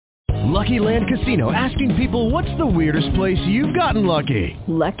Lucky Land Casino, asking people, what's the weirdest place you've gotten lucky?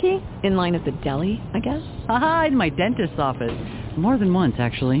 Lucky? In line at the deli, I guess? Aha, in my dentist's office. More than once,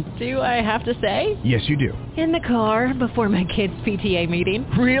 actually. Do I have to say? Yes, you do. In the car before my kids' PTA meeting.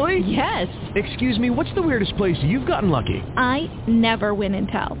 Really? Yes. Excuse me, what's the weirdest place you've gotten lucky? I never win and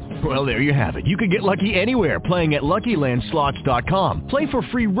tell. Well, there you have it. You can get lucky anywhere, playing at LuckyLandSlots.com. Play for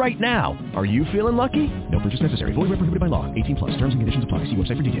free right now. Are you feeling lucky? No purchase necessary. Void where prohibited by law. 18 plus. Terms and conditions apply. See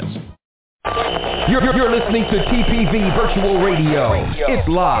website for details. You're listening to TPV Virtual Radio. It's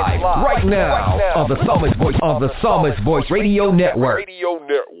live right now on the Psalmist Voice Radio Network.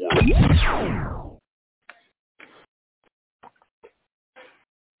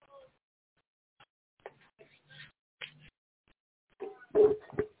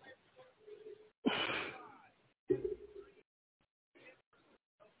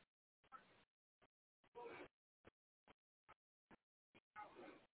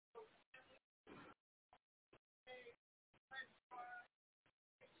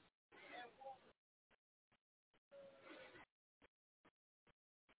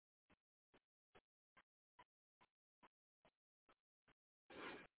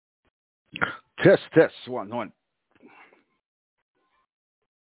 Test, 1.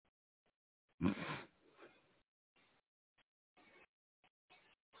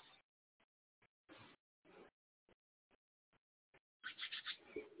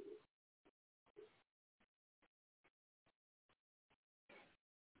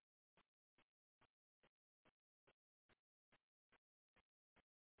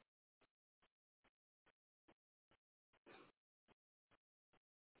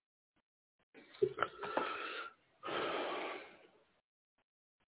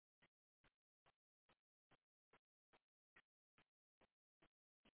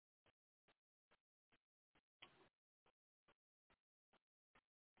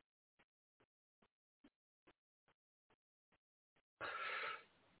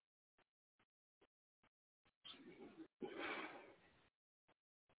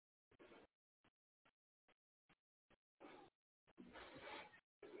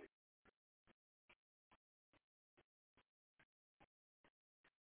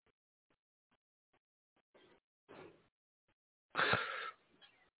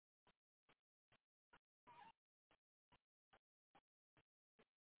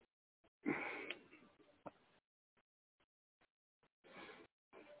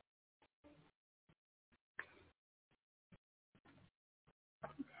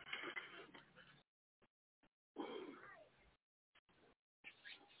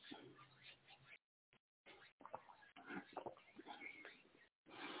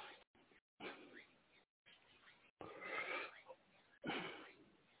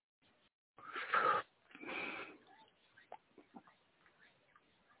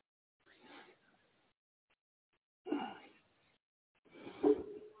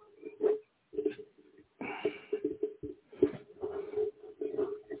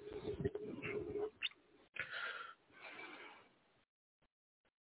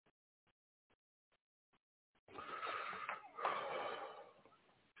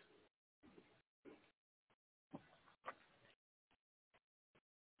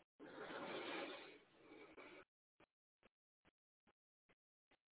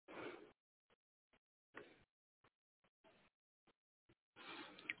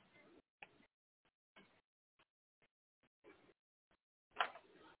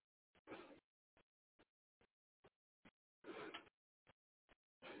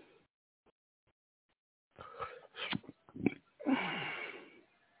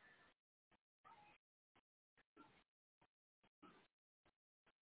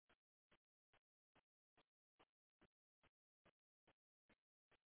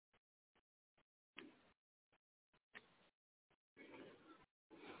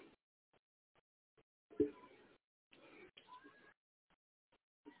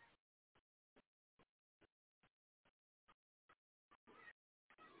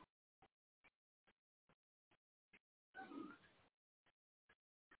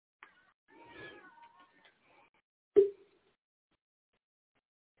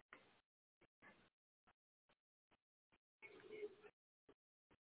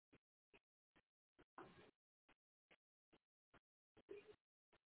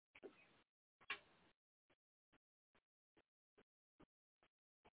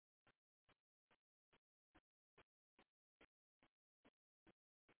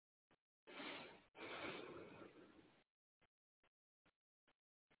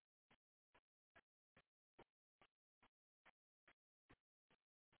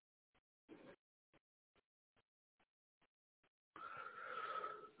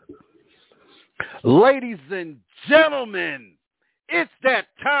 Ladies and gentlemen, it's that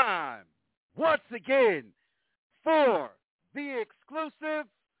time once again for the exclusive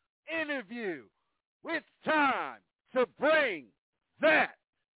interview. It's time to bring that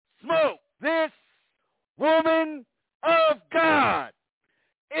smoke. This woman of God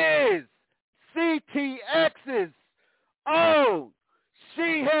is CTX's own.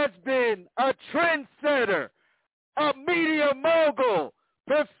 She has been a trendsetter, a media mogul,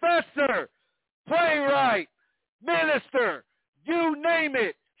 professor, playwright, minister, you name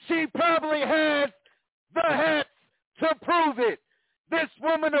it. She probably has the hats to prove it. This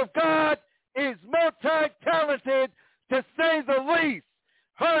woman of God is multi-talented, to say the least.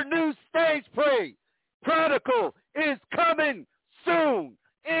 Her new stage play, Prodigal, is coming soon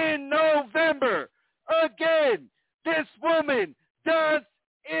in November. Again, this woman does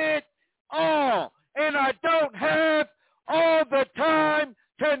it all. And I don't have all the time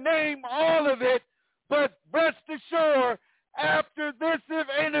to name all of it, but rest assured, after this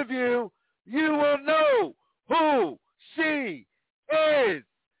interview, you will know who she is.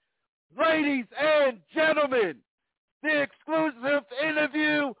 Ladies and gentlemen, the exclusive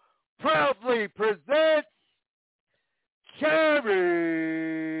interview proudly presents Carrie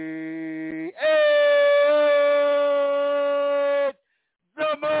and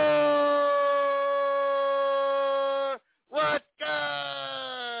Zamore. What good?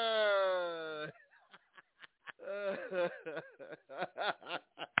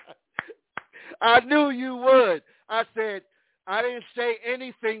 I knew you would. I said, I didn't say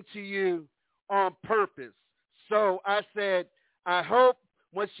anything to you on purpose. So I said, I hope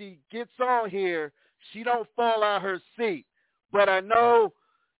when she gets on here, she don't fall out her seat. But I know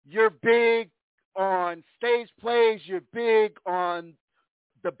you're big on stage plays. You're big on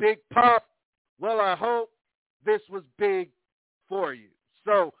the big pop. Well, I hope this was big for you.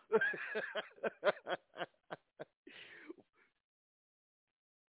 So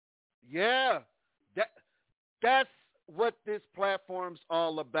yeah, that's what this platform's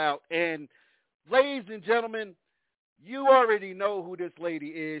all about. And ladies and gentlemen, you already know who this lady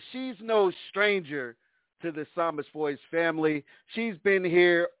is. She's no stranger to the Psalmist Voice family. She's been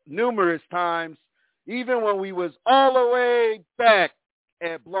here numerous times, even when we was all the way back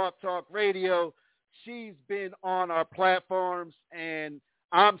at Blog Talk Radio. She's been on our platforms, and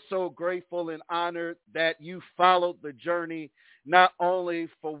I'm so grateful and honored that you followed the journey, not only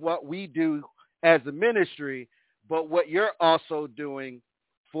for what we do as a ministry, but what you're also doing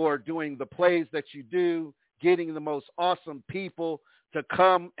for doing the plays that you do, getting the most awesome people to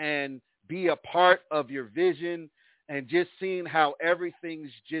come and be a part of your vision, and just seeing how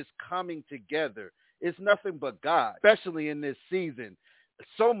everything's just coming together. It's nothing but God, especially in this season.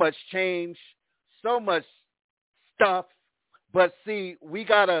 So much change, so much stuff. But see, we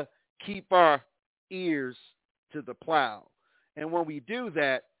got to keep our ears to the plow. And when we do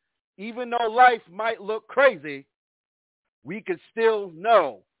that, even though life might look crazy, we can still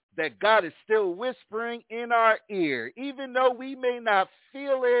know that God is still whispering in our ear, even though we may not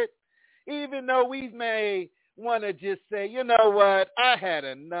feel it, even though we may want to just say, you know what, I had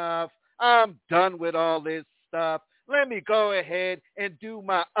enough. I'm done with all this stuff. Let me go ahead and do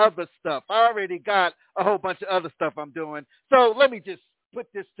my other stuff. I already got a whole bunch of other stuff I'm doing, so let me just put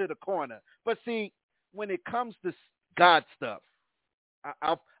this to the corner. But see, when it comes to God stuff,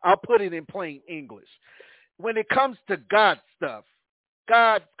 I'll put it in plain English. When it comes to God stuff,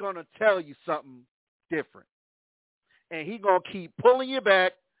 God's going to tell you something different. And he's going to keep pulling you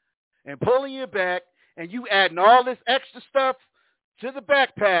back and pulling you back, and you adding all this extra stuff to the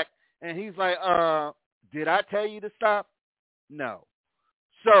backpack, and he's like, did I tell you to stop? No.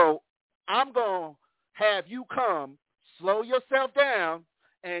 So I'm going to have you come, slow yourself down,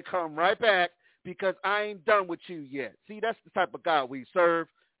 and come right back, because I ain't done with you yet. See, that's the type of God we serve.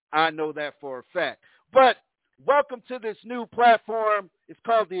 I know that for a fact. But welcome to this new platform. It's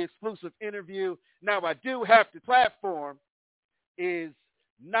called the exclusive interview. Now, I do have to platform is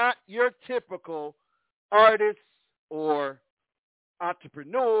not your typical artist or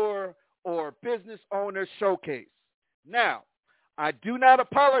entrepreneur or business owner showcase. Now, I do not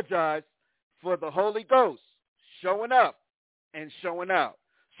apologize for the Holy Ghost showing up and showing out.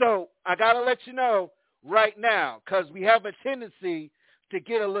 So I got to let you know right now, because we have a tendency to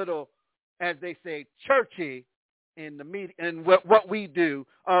get a little, as they say, churchy in the media and what we do.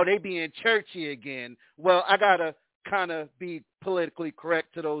 Oh, they being churchy again. Well, I got to kind of be politically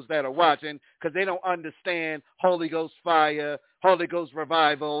correct to those that are watching, because they don't understand Holy Ghost fire, Holy Ghost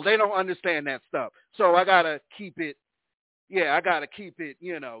revival. They don't understand that stuff. So I got to keep it, I got to keep it,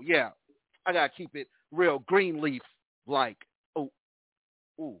 I got to keep it real green leaf like.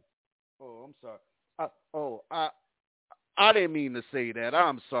 Ooh, Oh, I'm sorry. I didn't mean to say that.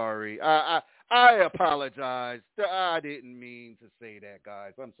 I'm sorry. I apologize. I didn't mean to say that,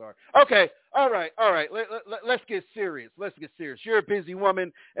 guys. I'm sorry. Okay. All right. Let's get serious. You're a busy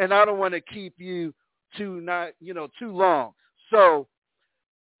woman, and I don't want to keep you too long. So,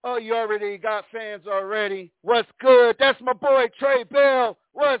 you already got fans already. What's good? That's my boy Trey Bell.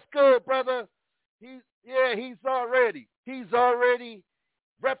 What's good, brother? He's already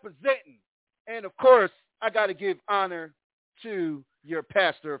representing. And of course, I got to give honor to your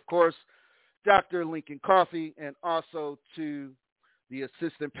pastor, of course, Dr. Lincoln Coffey, and also to the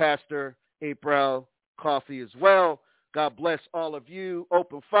assistant pastor, April Coffey, as well. God bless all of you.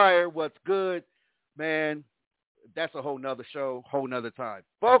 Open Fire, what's good? Man, that's a whole nother show, whole nother time.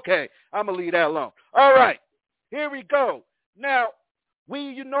 But okay, I'm going to leave that alone. All right, here we go. Now,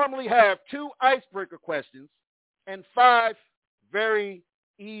 you normally have 2 icebreaker questions and 5 very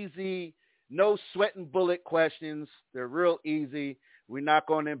easy, no sweating bullet questions. They're real easy. We're not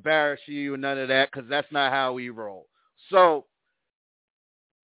going to embarrass you or none of that because that's not how we roll. So,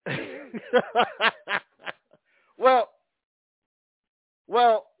 well,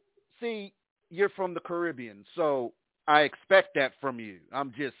 see, you're from the Caribbean, so I expect that from you.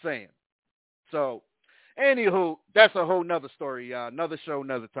 I'm just saying. So, anywho, that's a whole nother story, y'all. Another show,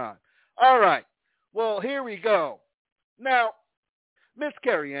 another time. All right. Well, here we go. Now, Miss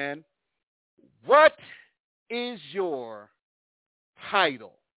Carrie Ann, what is your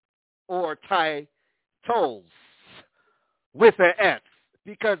title or titles with an S?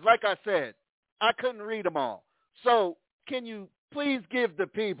 Because, like I said, I couldn't read them all. So, can you please give the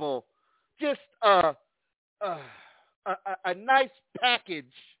people just a nice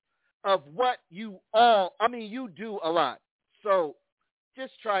package of what you do a lot. So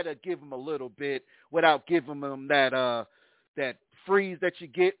just try to give them a little bit without giving them that freeze that you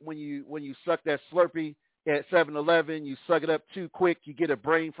get when you suck that Slurpee at 7-Eleven. You suck it up too quick, you get a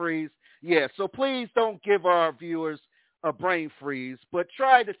brain freeze. Yeah, so please don't give our viewers a brain freeze, but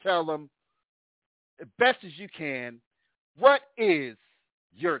try to tell them as best as you can, what is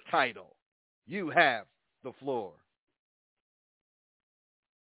your title? You have the floor.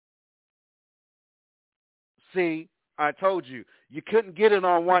 See, I told you, you couldn't get it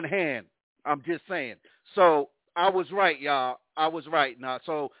on one hand. I'm just saying. So I was right, y'all. I was right now.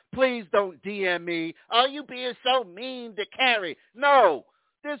 So please don't DM me. Oh, you being so mean to Carrie. No,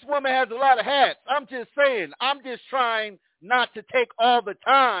 this woman has a lot of hats. I'm just saying. I'm just trying not to take all the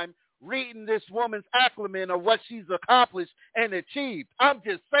time reading this woman's acclimate of what she's accomplished and achieved. I'm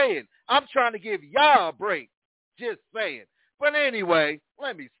just saying. I'm trying to give y'all a break. Just saying. But anyway,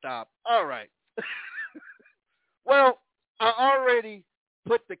 let me stop. All right. Well, I already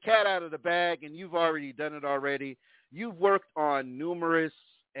put the cat out of the bag, and you've already done it already. You've worked on numerous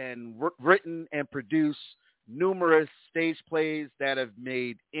and written and produced numerous stage plays that have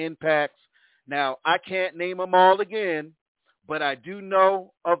made impacts. Now, I can't name them all again, but I do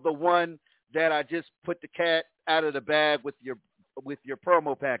know of the one that I just put the cat out of the bag with your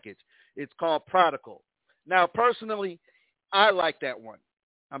promo package. It's called Prodigal. Now, personally, I like that one.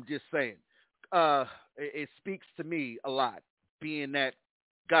 I'm just saying. It speaks to me a lot, being that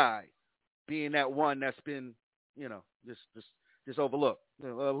guy, being that one that's been, just overlooked.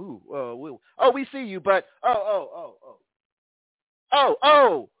 We see you, but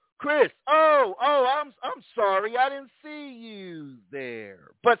Chris, I'm sorry, I didn't see you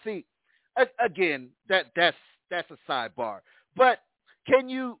there. But see, again, that's a sidebar. But can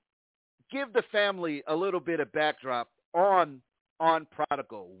you give the family a little bit of backdrop on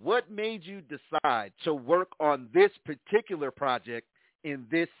Prodigal? What made you decide to work on this particular project in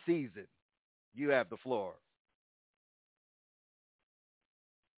this season? You have the floor.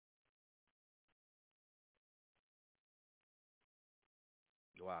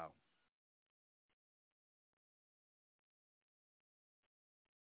 Wow.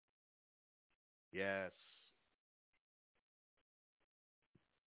 Yes.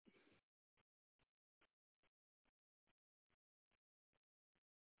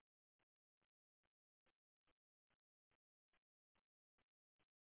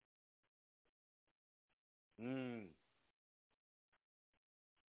 Mm.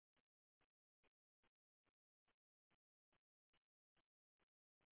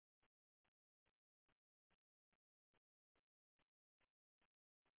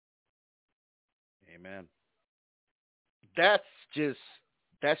 Amen. That's just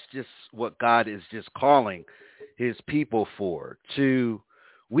that's just what God is just calling his people for.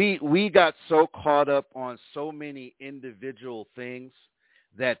 We got so caught up on so many individual things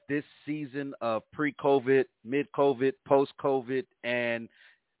that this season of pre-COVID, mid-COVID, post-COVID, and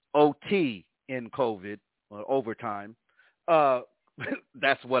OT tea in COVID, overtime.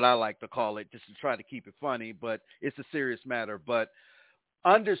 That's what I like to call it, just to try to keep it funny, but it's a serious matter. But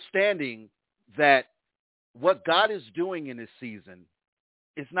understanding that what God is doing in this season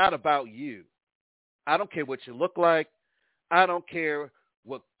is not about you. I don't care what you look like. I don't care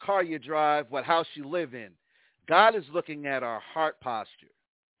what car you drive, what house you live in. God is looking at our heart posture.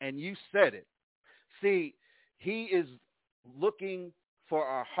 And you said it. See, he is looking for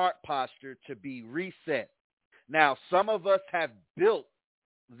our heart posture to be reset. Now, some of us have built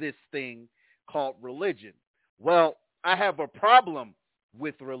this thing called religion. Well, I have a problem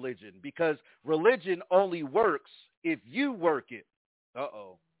with religion because religion only works if you work it.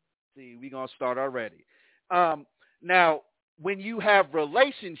 Uh-oh. See, we're going to start already. Now, when you have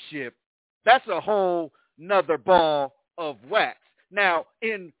relationship, that's a whole nother ball of wax. Now,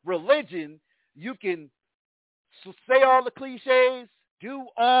 in religion, you can say all the cliches, do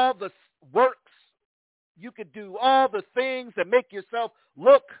all the works. You could do all the things that make yourself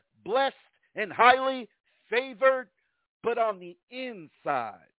look blessed and highly favored. But on the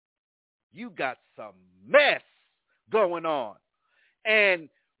inside, you got some mess going on. And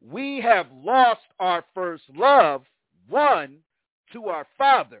we have lost our first love, 1, to our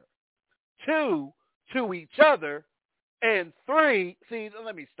Father, 2, to each other, and 3, see,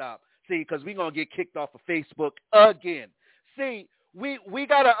 let me stop. See, because we're going to get kicked off of Facebook again. See, we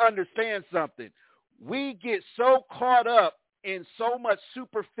got to understand something. We get so caught up in so much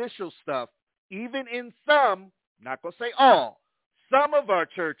superficial stuff, even in some, not going to say all, some of our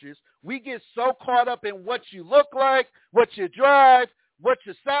churches, we get so caught up in what you look like, what you drive, what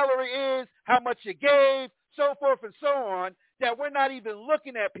your salary is, how much you gave, so forth and so on, that we're not even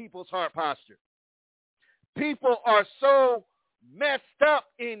looking at people's heart posture. People are so messed up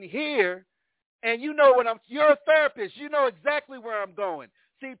in here, and you know you're a therapist, you know exactly where I'm going.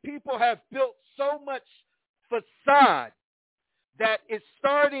 See, people have built so much facade that it's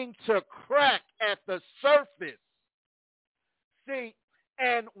starting to crack at the surface. See,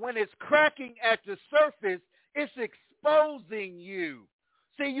 and when it's cracking at the surface, it's exposing you.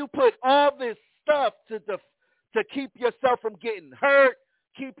 See, you put all this stuff to keep yourself from getting hurt,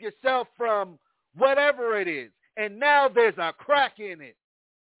 keep yourself from whatever it is. And now there's a crack in it.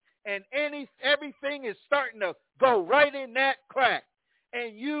 And everything is starting to go right in that crack.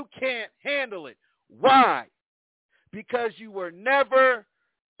 And you can't handle it. Why? Because you were never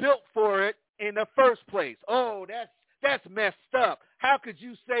built for it in the first place. Oh, that's messed up. How could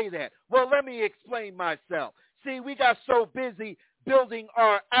you say that? Well, let me explain myself. See, we got so busy building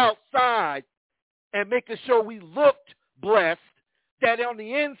our outside and making sure we looked blessed that on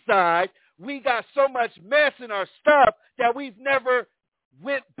the inside, we got so much mess in our stuff that we've never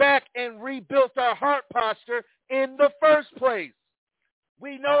went back and rebuilt our heart posture in the first place.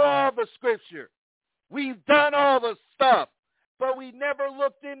 We know all the scripture. We've done all the stuff, but we never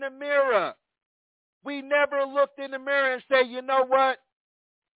looked in the mirror. We never looked in the mirror and said, you know what?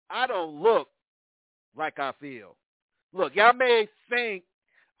 I don't look like I feel. Look, y'all may think,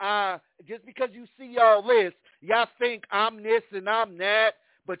 just because you see all this, y'all think I'm this and I'm that,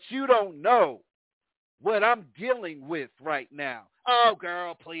 but you don't know what I'm dealing with right now. Oh,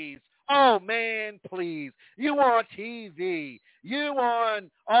 girl, please. Oh, man, please. You on TV. You on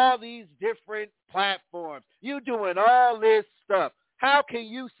all these different platforms. You doing all this stuff. How can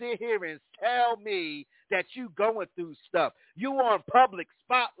you sit here and tell me that you going through stuff? You on public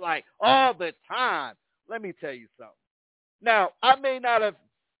spotlight all the time. Let me tell you something. Now, I may not have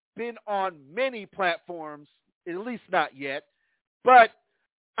been on many platforms, at least not yet, but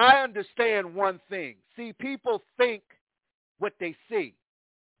I understand one thing. See, people think what they see.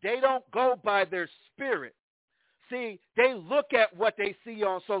 They don't go by their spirit. See, they look at what they see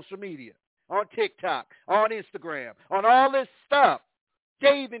on social media, on TikTok, on Instagram, on all this stuff.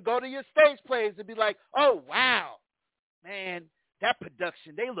 They even go to your stage plays and be like, oh, wow, man, that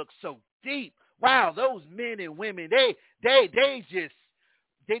production, they look so deep. Wow, those men and women, they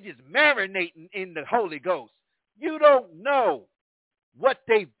just marinating in the Holy Ghost. You don't know what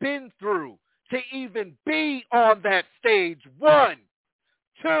they've been through to even be on that stage. 1,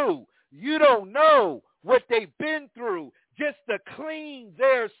 2, you don't know what they've been through just to clean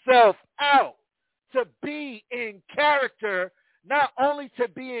their self out, to be in character, not only to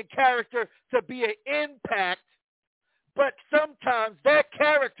be in character, to be an impact, but sometimes that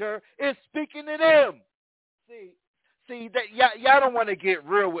character is speaking to them. See that y'all don't want to get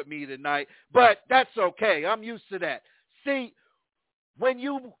real with me tonight, but that's okay. I'm used to that. See, when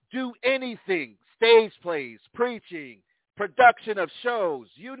you do anything, stage plays, preaching, production of shows,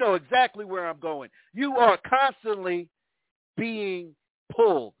 you know exactly where I'm going. You are constantly being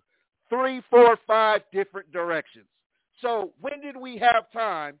pulled, 3, 4, 5 different directions. So when did we have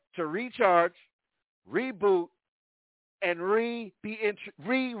time to recharge, reboot, and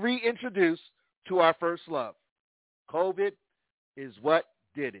reintroduce to our first love? COVID is what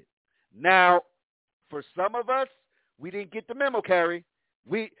did it. Now, for some of us, we didn't get the memo, Carrie.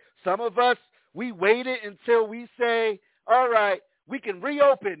 Some of us, we waited until we say, all right, we can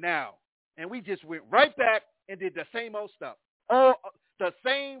reopen now. And we just went right back and did the same old stuff. All the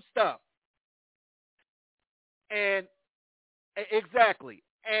same stuff. And exactly.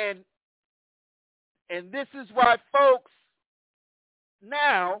 And this is why folks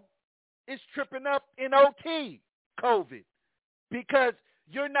now is tripping up in OT, COVID, because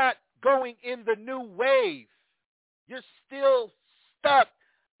you're not going in the new wave. You're still stuck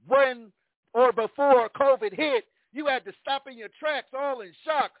when or before COVID hit. You had to stop in your tracks all in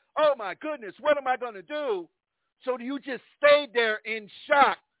shock. Oh, my goodness, what am I going to do? So you just stayed there in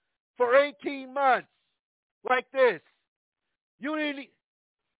shock for 18 months like this. You really...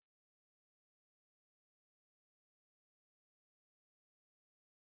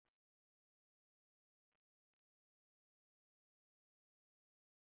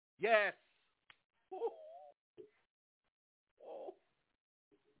 Yes.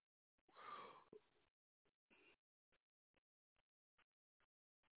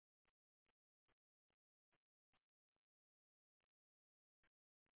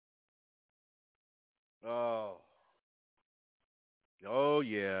 Oh. Oh,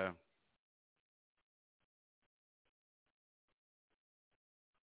 yeah.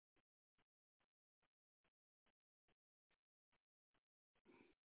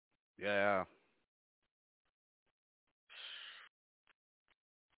 Yeah.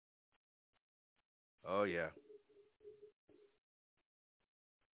 Oh, yeah.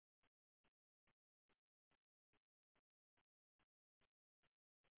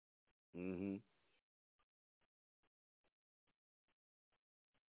 Mm-hmm.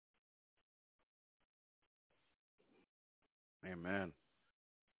 Amen.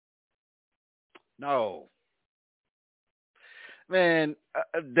 No. Man,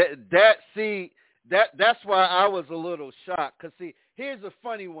 that's why I was a little shocked. Cause see, here's a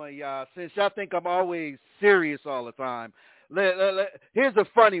funny one, y'all. Since y'all think I'm always serious all the time, here's a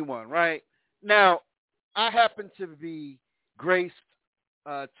funny one, right? Now, I happen to be graced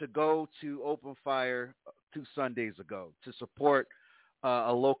to go to Open Fire 2 Sundays ago to support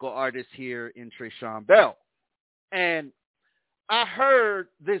a local artist here in Treshawn Bell, and I heard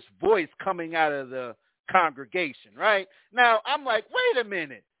this voice coming out of the congregation, right? Now, I'm like, wait a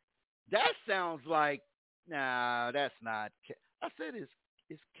minute. That sounds like, nah, that's not. I said,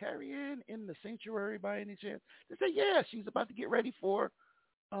 is Carrie Ann in the sanctuary by any chance? They said, yeah, she's about to get ready for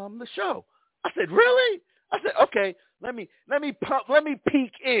the show. I said, really? I said, okay, let me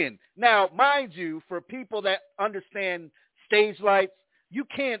peek in. Now, mind you, for people that understand stage lights, you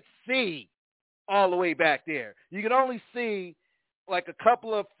can't see all the way back there. You can only see like a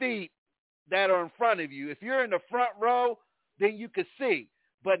couple of feet that are in front of you. If you're in the front row, then you can see.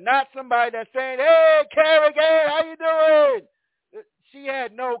 But not somebody that's saying, hey, Carrie, how you doing? She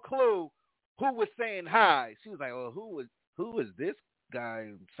had no clue who was saying hi. She was like, well, who is this guy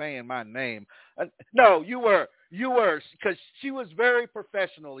saying my name? No, you were, because she was very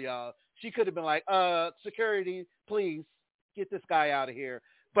professional, y'all. She could have been like, security, please get this guy out of here.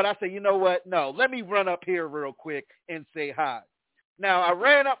 But I said, you know what? No, let me run up here real quick and say hi. Now, I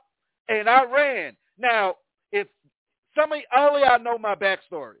ran up and I ran. Now, if somebody, only I know my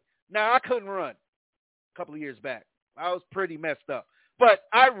backstory. Now, I couldn't run a couple of years back. I was pretty messed up. But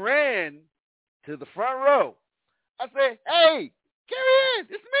I ran to the front row. I said, hey, Carrie Ann,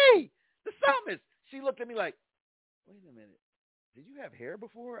 it's me, the psalmist. She looked at me like, wait a minute. Did you have hair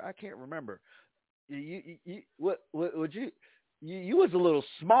before? I can't remember. You was a little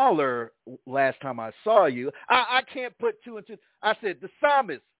smaller last time I saw you. I can't put two and two. I said, the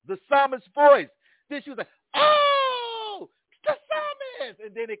psalmist voice. Then she was like, oh, the psalmist.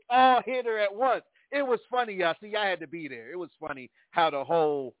 And then it all hit her at once. It was funny, y'all. See, I had to be there. It was funny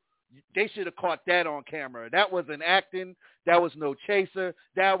how they should have caught that on camera. That wasn't acting. That was no chaser.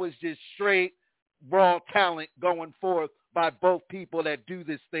 That was just straight raw talent going forth by both people that do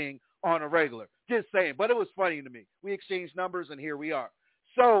this thing on a regular. Just saying. But it was funny to me. We exchanged numbers, and here we are.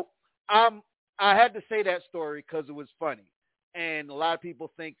 So I had to say that story because it was funny. And a lot of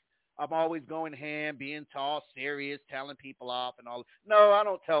people think I'm always going ham, being tall, serious, telling people off and all. No, I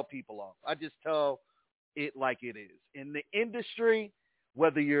don't tell people off. I just tell it like it is. In the industry,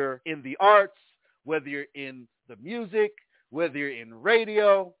 whether you're in the arts, whether you're in the music, whether you're in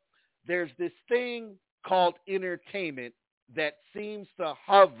radio, there's this thing called entertainment that seems to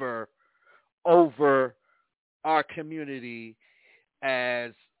hover over our community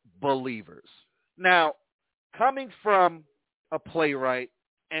as believers. Now, coming from a playwright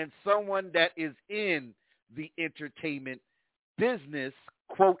and someone that is in the entertainment business,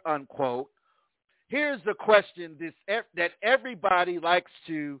 quote unquote, here's the question that everybody likes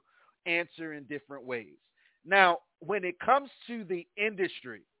to answer in different ways. Now, when it comes to the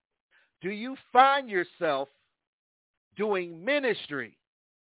industry, do you find yourself doing ministry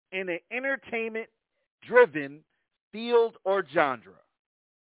in an entertainment-driven field or genre?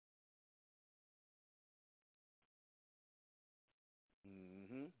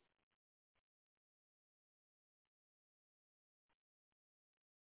 Mm-hmm.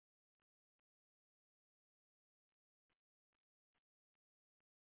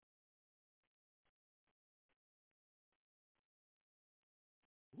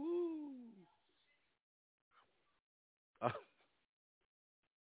 Woo. Uh,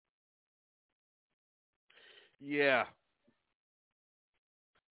 yeah.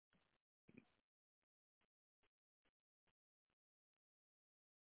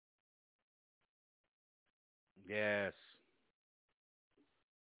 Yes.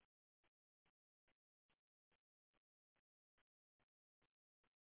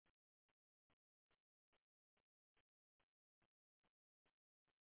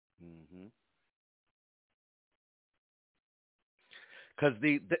 Mm-hmm. Because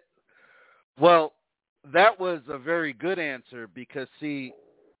well, that was a very good answer because see,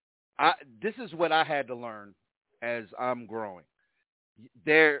 this is what I had to learn as I'm growing.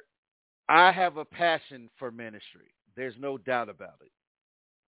 There, I have a passion for ministry. There's no doubt about it.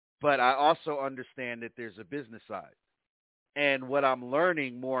 But I also understand that there's a business side. And what I'm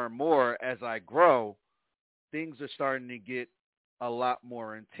learning more and more as I grow, things are starting to get a lot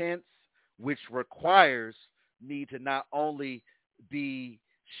more intense, which requires me to not only be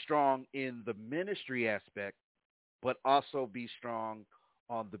strong in the ministry aspect, but also be strong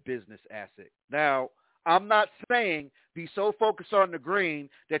on the business aspect. Now, I'm not saying be so focused on the green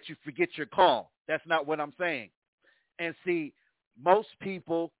that you forget your call. That's not what I'm saying. And see, most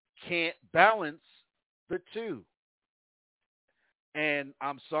people can't balance the two. And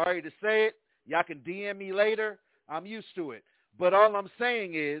I'm sorry to say it. Y'all can DM me later. I'm used to it. But all I'm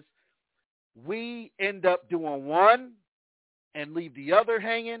saying is we end up doing one and leave the other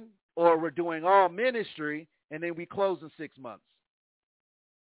hanging, or we're doing all ministry and then we close in 6 months.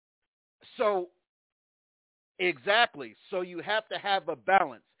 So, exactly. So you have to have a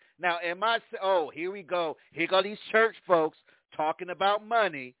balance. Now, here we go. Here go these church folks talking about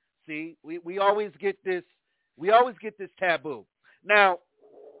money. See, we always get this, taboo. Now,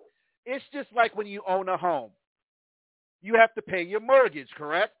 it's just like when you own a home. You have to pay your mortgage,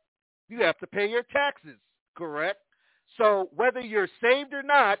 correct? You have to pay your taxes, correct? So whether you're saved or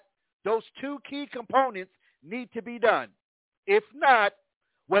not, those two key components need to be done. If not,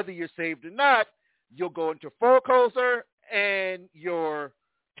 whether you're saved or not, you'll go into foreclosure and your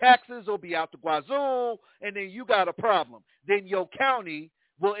taxes will be out the wazoo, and then you got a problem. Then your county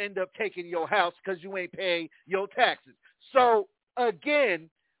will end up taking your house because you ain't paying your taxes. So again,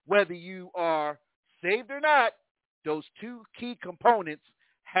 whether you are saved or not, those two key components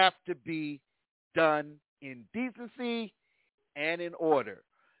have to be done in decency and in order.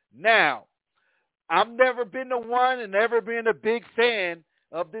 Now, I've never been the one and never been a big fan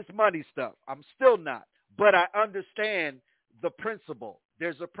of this money stuff. I'm still not. But I understand the principle.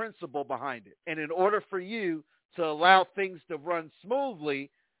 There's a principle behind it. And in order for you to allow things to run smoothly,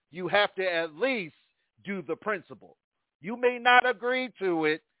 you have to at least do the principle. You may not agree to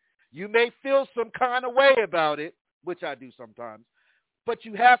it. You may feel some kind of way about it, which I do sometimes. But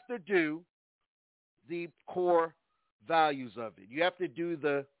you have to do the core values of it. You have to do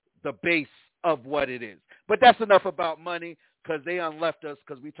the base of what it is. But that's enough about money because they unleft us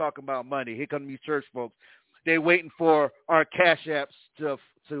because we talking about money. Here come these church folks. They waiting for our cash apps to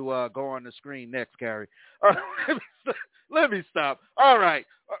go on the screen next, Gary. Let me stop. All right.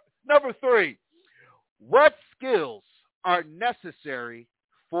 Number 3. What skills are necessary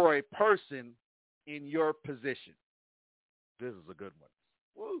for a person in your position? This is a good one.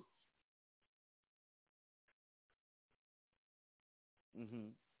 Woo. Mm-hmm.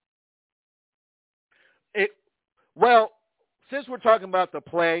 Well, since we're talking about the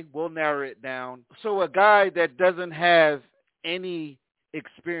play, we'll narrow it down. So a guy that doesn't have any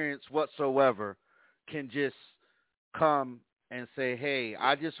experience whatsoever can just come and say, hey,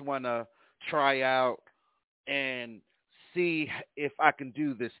 I just want to try out and see if I can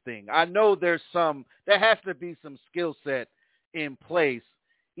do this thing. I know there has to be some skill set in place,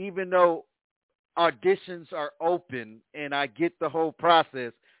 even though auditions are open and I get the whole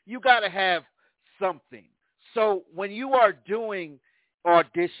process. you got to have something. So when you are doing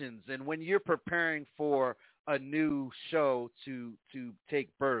auditions and when you're preparing for a new show to take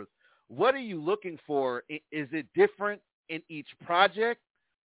birth, what are you looking for? Is it different in each project,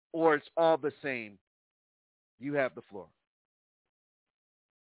 or it's all the same? You have the floor.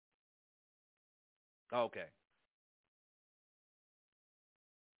 Okay.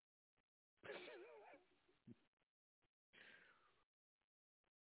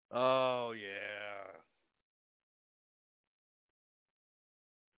 Oh yeah.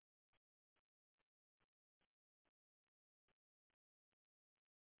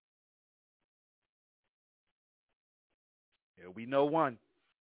 Yeah, we know one.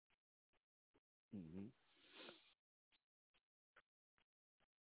 Hmm.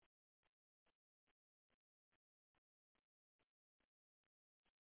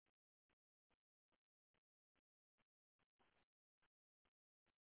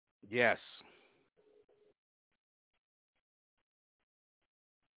 Yes.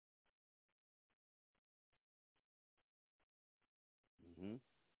 Hmm.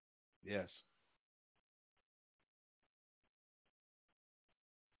 Yes.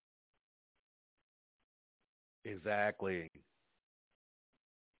 Exactly.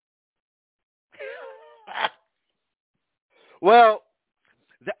 Well,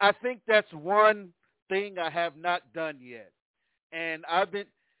 I think that's one thing I have not done yet, and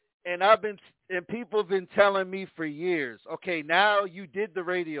and I've been, and people have been telling me for years. Okay, now you did the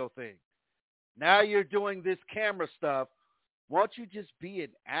radio thing. Now you're doing this camera stuff. Won't you just be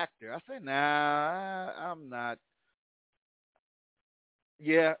an actor? I said, nah, I'm not.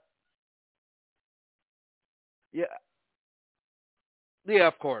 Yeah, yeah, yeah.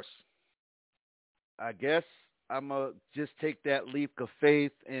 Of course. I guess I'm gonna just take that leap of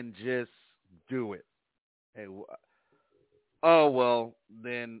faith and just do it. Hey, oh well,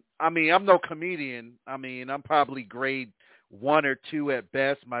 then I mean I'm no comedian. I mean I'm probably grade 1 or 2 at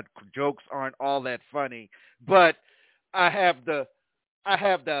best. My jokes aren't all that funny, but I have the I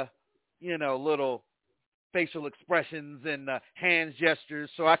have the little facial expressions and hand gestures,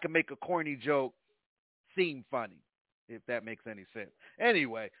 so I can make a corny joke seem funny, if that makes any sense.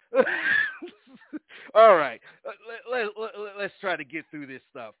 Anyway, all right, let's try to get through this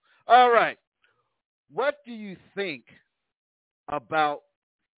stuff. All right, what do you think about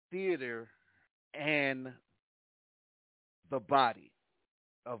theater and the body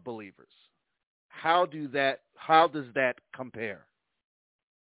of believers? How does that compare?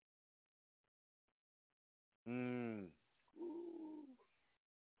 Mm,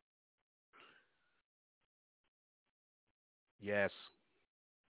 yes.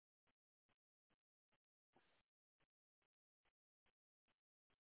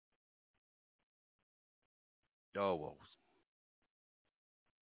 Oh well.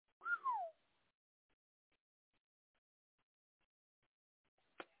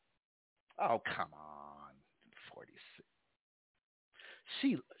 Oh come on. 46.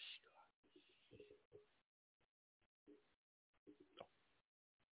 She.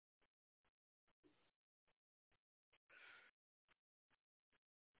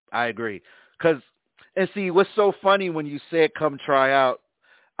 I agree. Cause and see what's so funny when you said come try out.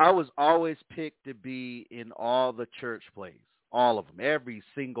 I was always picked to be in all the church plays, all of them, every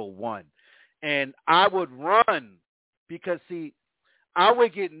single one, and I would run because see I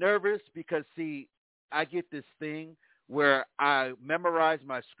would get nervous because see, I get this thing where I memorize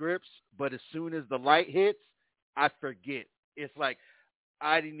my scripts, but as soon as the light hits, I forget. It's like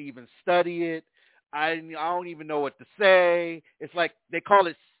I didn't even study it. I don't even know what to say. It's like they call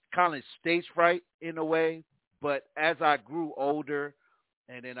it kind of stage fright in a way. But as I grew older,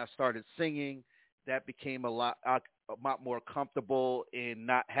 and then I started singing, that became a lot more comfortable in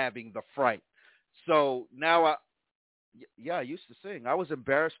not having the fright. So now yeah, I used to sing. I was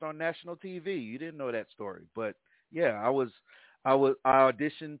embarrassed on national TV. You didn't know that story, but yeah, I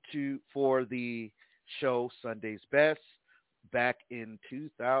auditioned to for the show Sunday's Best back in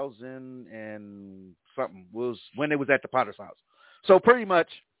 2000 and something was when it was at the Potter's House. So pretty much,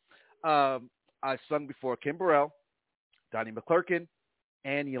 I sung before Kim Burrell, Donnie McClurkin,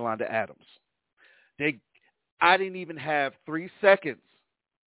 and Yolanda Adams. They, I didn't even have 3 seconds,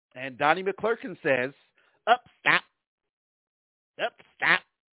 and Donnie McClurkin says, "Up, stop, up, stop,"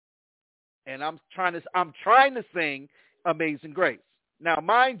 and I'm trying to sing Amazing Grace. Now,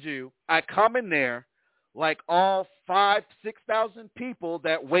 mind you, I come in there like all 6,000 people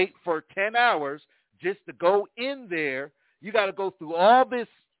that wait for 10 hours just to go in there. You got to go through all this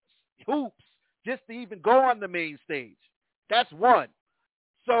hoops just to even go on the main stage. That's one.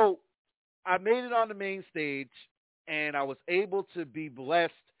 So I made it on the main stage, and I was able to be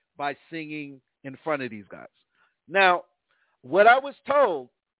blessed by singing in front of these guys. Now, what I was told,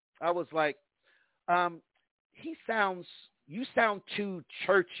 I was like, um, you sound too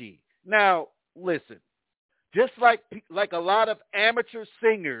churchy. Now, listen, just like a lot of amateur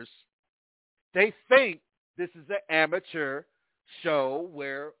singers, they think this is an amateur show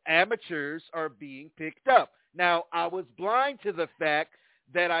where amateurs are being picked up. Now, I was blind to the fact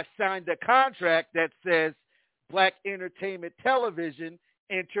that I signed a contract that says Black Entertainment Television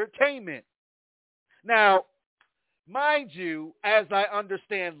Entertainment. Now, mind you, as I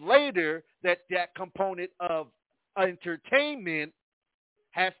understand later, that component of entertainment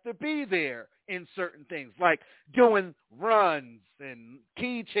has to be there in certain things, like doing runs and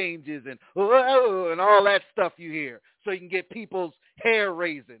key changes and all that stuff you hear, so you can get people's hair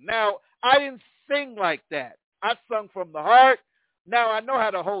raising. Now, I didn't sing like that. I sung from the heart. Now, I know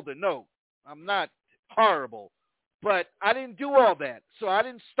how to hold a note. I'm not horrible, but I didn't do all that. So I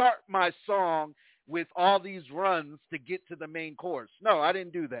didn't start my song with all these runs to get to the main chorus. No, I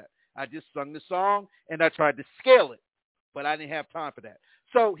didn't do that. I just sung the song, and I tried to scale it, but I didn't have time for that.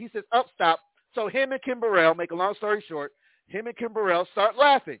 So he says, up, stop. So him and Kim Burrell, make a long story short, him and Kim Burrell start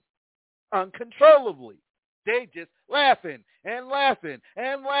laughing uncontrollably. They just laughing and laughing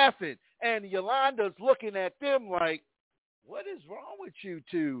and laughing. And Yolanda's looking at them like, what is wrong with you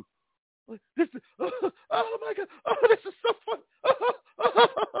two? This is, oh my God, oh, this is so fun.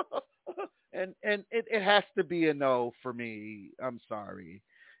 And it has to be a no for me. I'm sorry.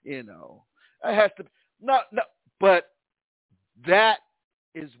 It has to, no, but that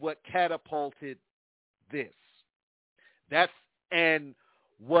is what catapulted this. And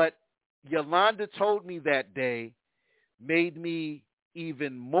what Yolanda told me that day made me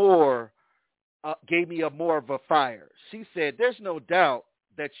even more, gave me more of a fire. She said, there's no doubt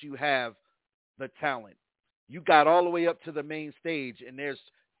that you have the talent. You got all the way up to the main stage, and there's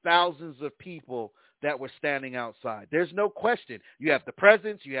thousands of people that were standing outside. There's no question. You have the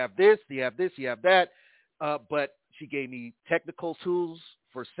presence, you have this, you have this, you have that. But she gave me technical tools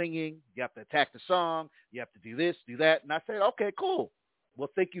for singing. You have to attack the song. You have to do this, do that. And I said, okay, cool. Well,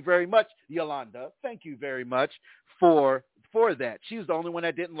 thank you very much, Yolanda. Thank you very much for that. She was the only one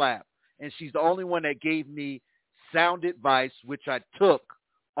that didn't laugh. And she's the only one that gave me sound advice, which I took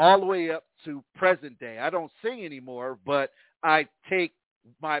all the way up to present day. I don't sing anymore, but I take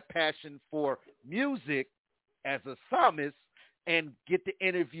my passion for music as a psalmist and get to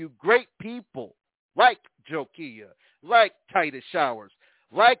interview great people like Jokia, like Titus Showers,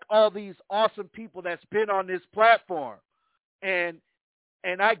 like all these awesome people that's been on this platform. And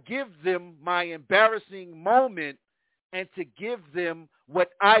I give them my embarrassing moment and to give them what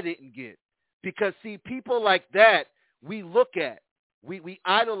I didn't get. Because, see, people like that we look at. We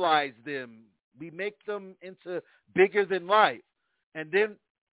idolize them. We make them into bigger than life. And then,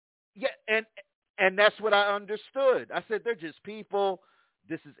 yeah, and that's what I understood. I said, they're just people.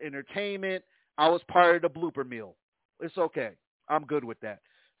 This is entertainment. I was part of the blooper meal. It's okay. I'm good with that.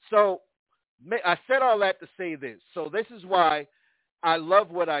 So I said all that to say this. So this is why I love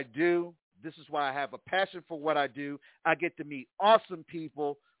what I do. This is why I have a passion for what I do. I get to meet awesome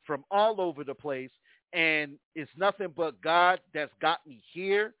people from all over the place. And it's nothing but God that's got me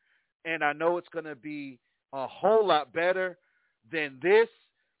here. And I know it's going to be a whole lot better than this.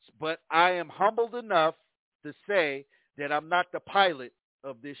 But I am humbled enough to say that I'm not the pilot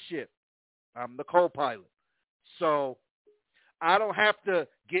of this ship. I'm the co-pilot. So I don't have to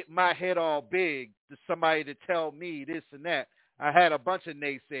get my head all big to somebody to tell me this and that. I had a bunch of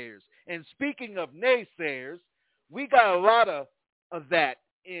naysayers. And speaking of naysayers, we got a lot of that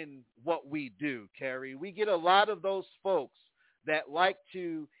in what we do, Carrie. We get a lot of those folks that like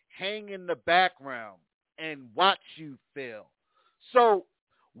to hang in the background and watch you fail. So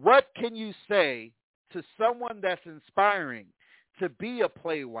what can you say to someone that's inspiring to be a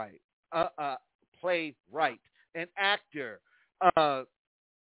playwright, an actor,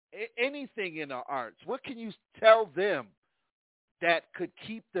 anything in the arts? What can you tell them that could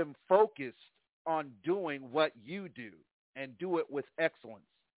keep them focused on doing what you do and do it with excellence?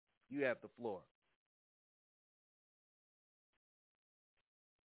 You have the floor.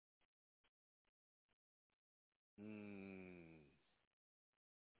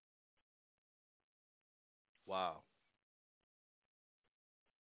 Wow.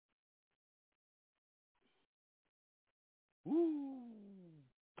 Woo.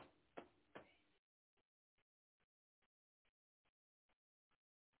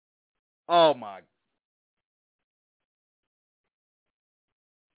 Oh my.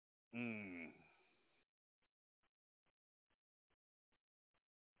 Mm.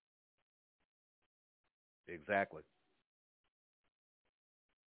 Exactly.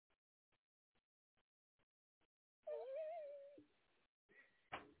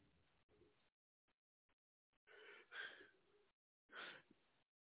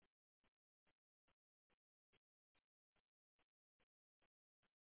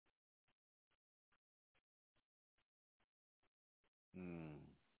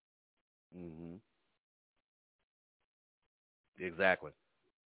 Mm-hmm. Exactly.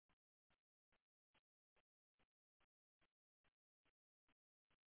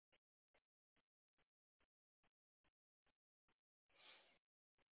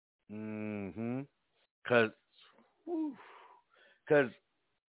 Mm-hmm. Cause, cause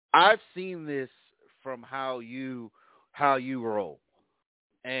I've seen this from how you roll,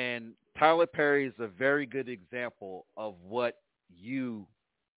 and Tyler Perry is a very good example of what you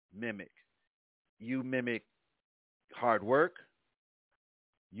mimic. You mimic hard work.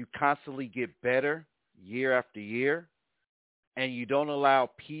 You constantly get better year after year, and you don't allow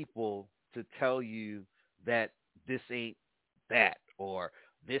people to tell you that this ain't that, or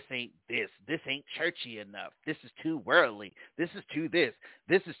this ain't this. This ain't churchy enough. This is too worldly. This is too this.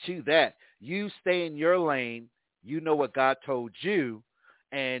 This is too that. You stay in your lane. You know what God told you,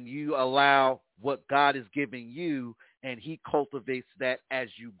 and you allow what God is giving you, and He cultivates that as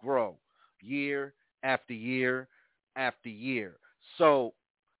you grow year after year after year. So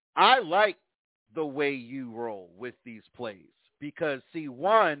I like the way you roll with these plays because, see,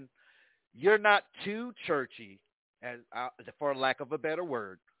 one, you're not too churchy, as for lack of a better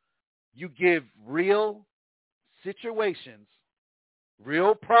word. You give real situations,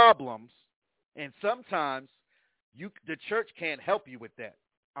 real problems, and sometimes the church can't help you with that.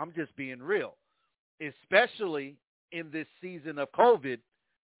 I'm just being real. Especially in this season of COVID,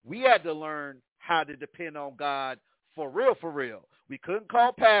 we had to learn how to depend on God for real, for real. We couldn't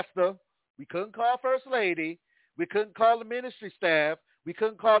call pastor. We couldn't call first lady. We couldn't call the ministry staff. We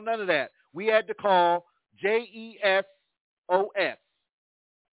couldn't call none of that. We had to call JESOS.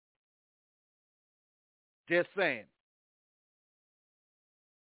 Just saying.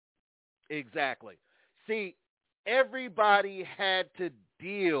 Exactly. See, everybody had to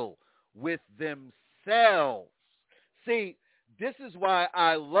deal with themselves. See, this is why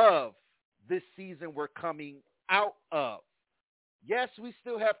I love this season we're coming out of. Yes, we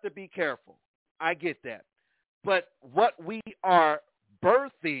still have to be careful. I get that. But what we are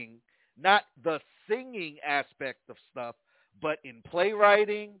birthing, not the singing aspect of stuff, but in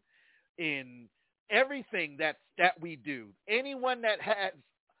playwriting, in everything that we do. Anyone that has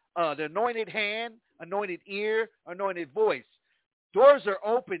the anointed hand, anointed ear, anointed voice, doors are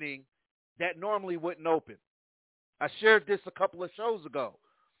opening that normally wouldn't open. I shared this a couple of shows ago.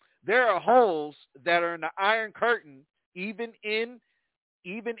 There are holes that are in the Iron Curtain, even in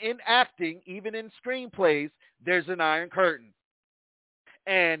acting, even in screenplays, there's an Iron Curtain.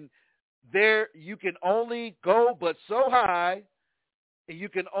 And there you can only go but so high, and you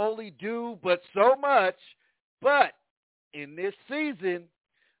can only do but so much. But in this season,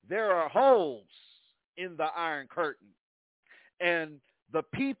 there are holes in the Iron Curtain. And the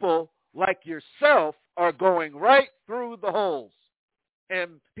people like yourself are going right through the holes.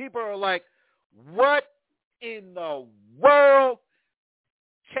 And people are like, what in the world?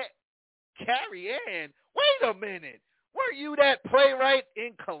 Carrie Ann, wait a minute. Were you that playwright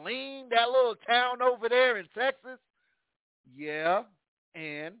in Killeen, that little town over there in Texas? Yeah.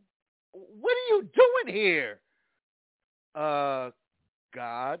 And what are you doing here?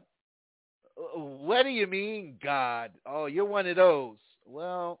 God. What do you mean, God? Oh, you're one of those.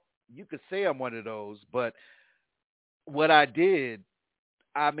 Well, you could say I'm one of those, but what I did,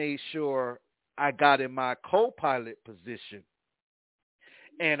 I made sure I got in my co-pilot position.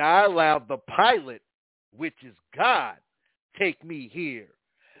 And I allowed the pilot, which is God, take me here.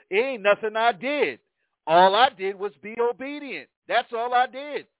 It ain't nothing I did. All I did was be obedient. That's all I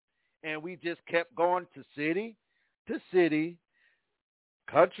did. And we just kept going to city,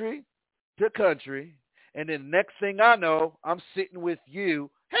 country to country. And then the next thing I know, I'm sitting with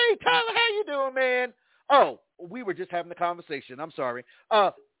you. Hey, Tyler, how you doing, man? Oh, we were just having a conversation. I'm sorry.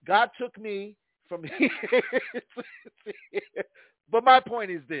 God took me from here to here. But my point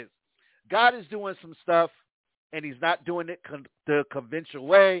is this. God is doing some stuff, and he's not doing it the conventional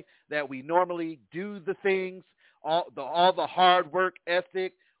way that we normally do the things, all the hard work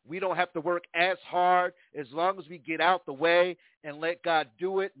ethic. We don't have to work as hard as long as we get out the way and let God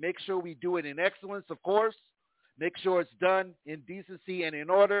do it. Make sure we do it in excellence, of course. Make sure it's done in decency and in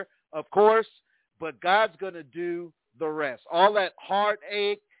order, of course. But God's going to do the rest. All that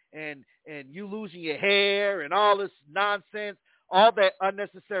heartache and you losing your hair and all this nonsense, all that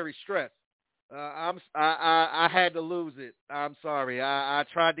unnecessary stress. I had to lose it. I'm sorry. I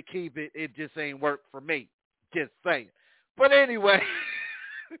tried to keep it. It just ain't worked for me. Just saying. But anyway,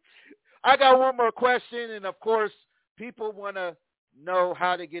 I got one more question, and of course, people want to know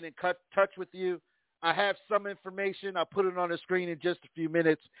how to get in touch with you. I have some information. I'll put it on the screen in just a few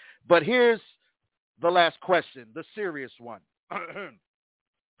minutes. But here's the last question, the serious one.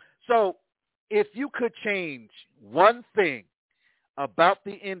 So if you could change one thing about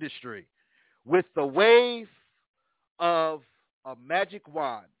the industry with the wave of a magic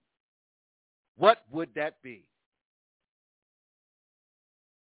wand, what would that be?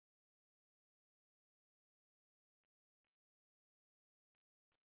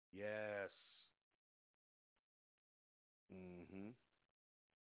 Yes. Hmm.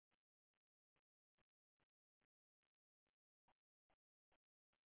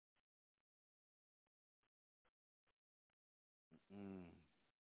 Mm.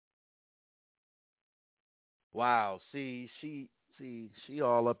 Wow. See, she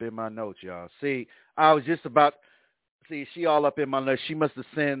all up in my notes, y'all. See, I was just about see, she all up in my notes. She must have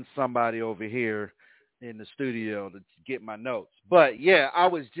sent somebody over here in the studio to get my notes. But yeah, I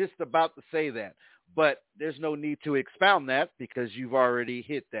was just about to say that. But there's no need to expound that because you've already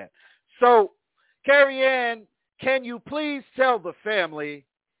hit that. So, Carrie Ann, can you please tell the family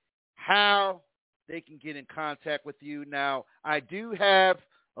how they can get in contact with you? Now, I do have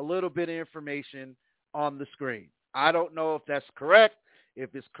a little bit of information on the screen. I don't know if that's correct.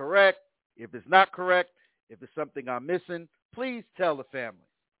 If it's correct, if it's not correct, if it's something I'm missing, please tell the family.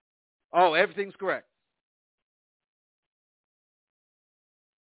 Oh, everything's correct.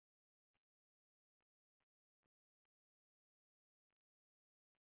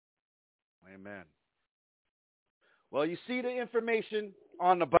 Amen. Well, you see the information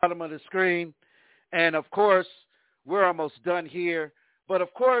on the bottom of the screen. And of course, we're almost done here. But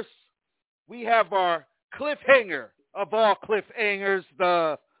of course, we have our cliffhanger of all cliffhangers,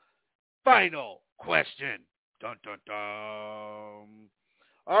 the final question. Dun, dun, dun.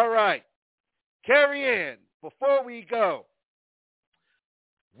 All right. Carrie Ann, before we go,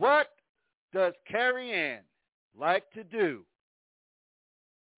 what does Carrie Ann like to do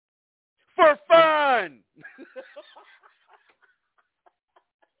for fun?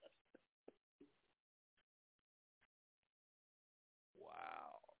 Wow.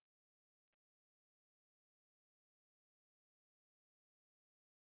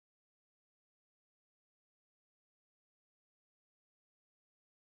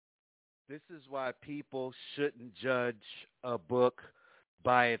 This is why people shouldn't judge a book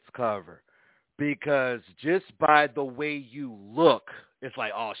by its cover. Because just by the way you look, it's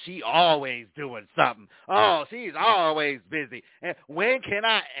like, oh, she always doing something. Oh, she's always busy. And when can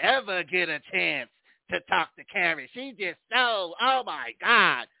I ever get a chance to talk to Carrie? She just so, oh my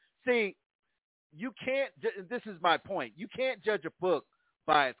God. See, you can't, this is my point. You can't judge a book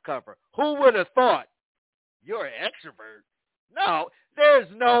by its cover. Who would have thought you're an extrovert? No, there's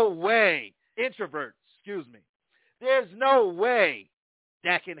no way. Introvert, excuse me. There's no way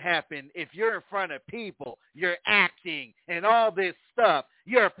that can happen if you're in front of people, you're acting and all this stuff.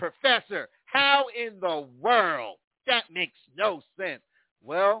 You're a professor. How in the world? That makes no sense.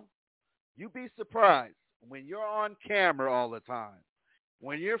 Well, you'd be surprised when you're on camera all the time,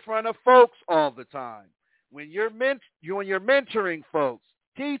 when you're in front of folks all the time, when you're mentoring folks,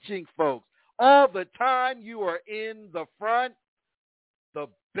 teaching folks, all the time you are in the front. The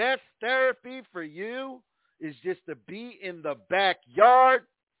best therapy for you is just to be in the backyard,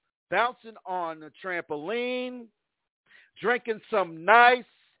 bouncing on a trampoline, drinking some nice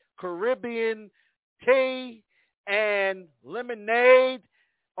Caribbean tea and lemonade,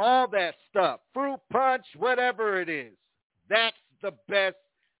 all that stuff, fruit punch, whatever it is. That's the best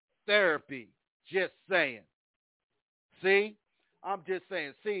therapy. Just saying. See? I'm just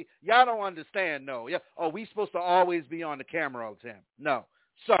saying. See, y'all don't understand, no. Yeah. Oh, we supposed to always be on the camera all the time. No.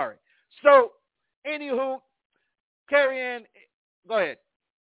 Sorry. So, anywho, Carrie Ann, go ahead.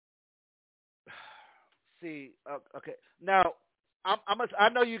 See, okay. Now, I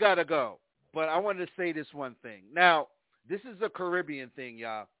know you got to go, but I wanted to say this one thing. Now, this is a Caribbean thing,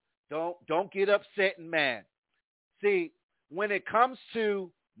 y'all. Don't get upset and mad. See, when it comes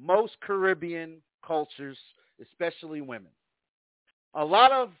to most Caribbean cultures, especially women, a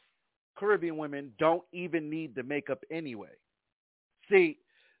lot of Caribbean women don't even need the makeup anyway. See,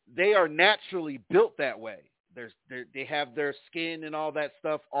 they are naturally built that way. They have their skin and all that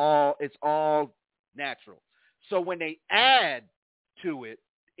stuff. It's all natural. So when they add to it,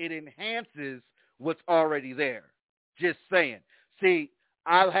 it enhances what's already there. Just saying. See,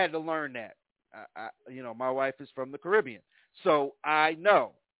 I had to learn that. My wife is from the Caribbean, so I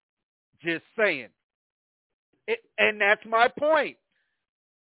know. Just saying. And that's my point.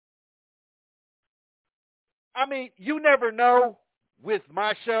 I mean, you never know with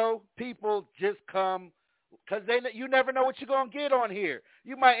my show. People just come because you never know what you're going to get on here.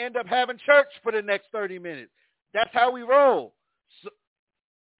 You might end up having church for the next 30 minutes. That's how we roll. So,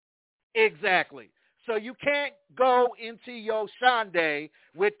 exactly. So you can't go into your Sunday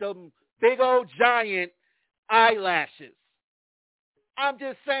with them big old giant eyelashes. I'm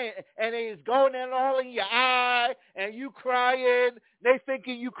just saying, and it's going in all in your eye, and you crying. They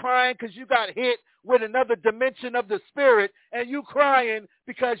thinking you crying because you got hit with another dimension of the spirit, and you crying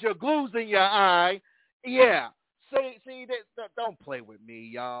because your glue's in your eye. Yeah. See, don't play with me,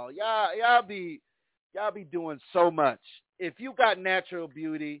 y'all. Y'all be doing so much. If you got natural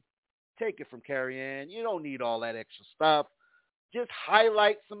beauty, take it from Carrie Ann. You don't need all that extra stuff. Just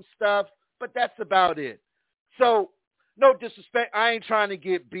highlight some stuff, but that's about it. So, no disrespect. I ain't trying to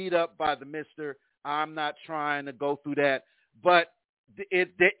get beat up by the mister. I'm not trying to go through that. But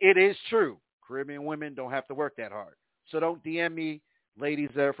it is true. Caribbean women don't have to work that hard. So don't DM me, ladies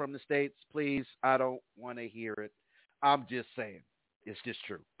that are from the States, please. I don't want to hear it. I'm just saying. It's just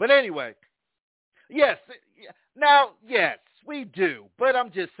true. But anyway, yes. Now, yes, we do. But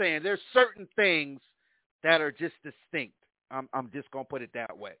I'm just saying there's certain things that are just distinct. I'm just going to put it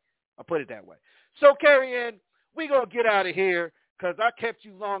that way. I'll put it that way. So, Carrie Ann, we're going to get out of here because I kept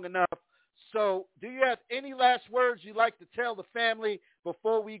you long enough. So do you have any last words you'd like to tell the family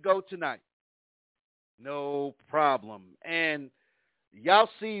before we go tonight? No problem. And you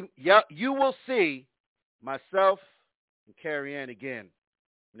will see myself and Carrie Ann again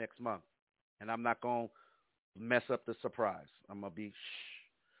next month. And I'm not going to mess up the surprise. I'm going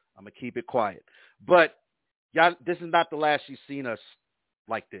to keep it quiet. But y'all, this is not the last you've seen us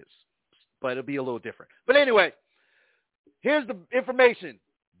like this. But it'll be a little different. But anyway, here's the information.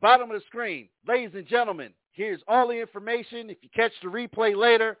 Bottom of the screen. Ladies and gentlemen, here's all the information. If you catch the replay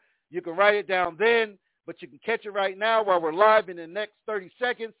later, you can write it down then. But you can catch it right now while we're live in the next 30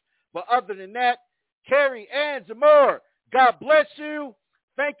 seconds. But other than that, Carrie Ann Zamore, God bless you.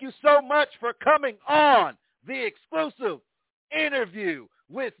 Thank you so much for coming on the exclusive interview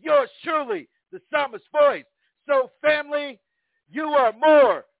with yours truly, the Psalmist Voice. So, family, you are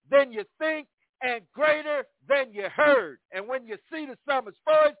more than you think and greater than you heard. And when you see the Psalmist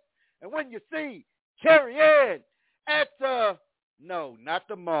Voice and when you see Carrie Ann at not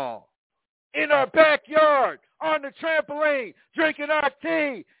the mall, in our backyard, on the trampoline, drinking our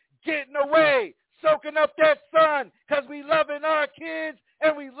tea, getting away, soaking up that sun because we loving our kids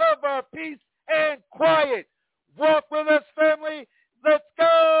and we love our peace and quiet. Walk with us, family. Let's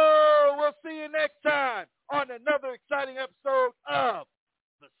go. We'll see you next time on another exciting episode of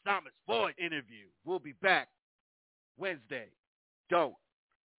the Psalmist Voice interview. We'll be back Wednesday. Don't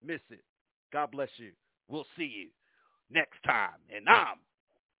miss it. God bless you. We'll see you next time. And I'm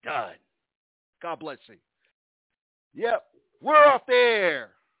done. God bless you. Yep, we're off the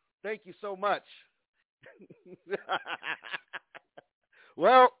air. Thank you so much.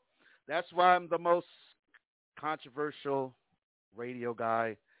 Well, that's why I'm the most controversial radio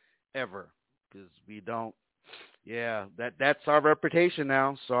guy ever, because we don't. Yeah, that's our reputation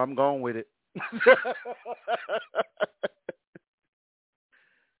now, so I'm going with it.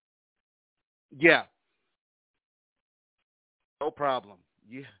 Yeah. No problem.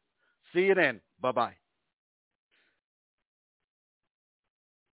 Yeah. See you then. Bye-bye.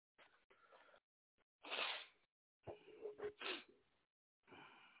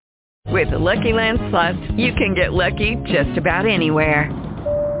 With the Lucky Land Slots, you can get lucky just about anywhere.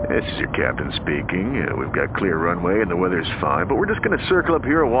 This is your captain speaking. We've got clear runway and the weather's fine, but we're just going to circle up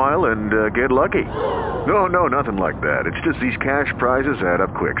here a while and get lucky. No, nothing like that. It's just these cash prizes add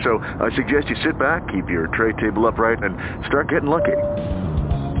up quick. So I suggest you sit back, keep your tray table upright, and start getting lucky.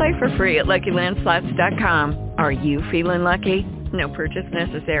 Play for free at LuckyLandSlots.com. Are you feeling lucky? No purchase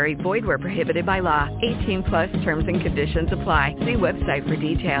necessary. Void where prohibited by law. 18+ terms and conditions apply. See website for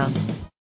details.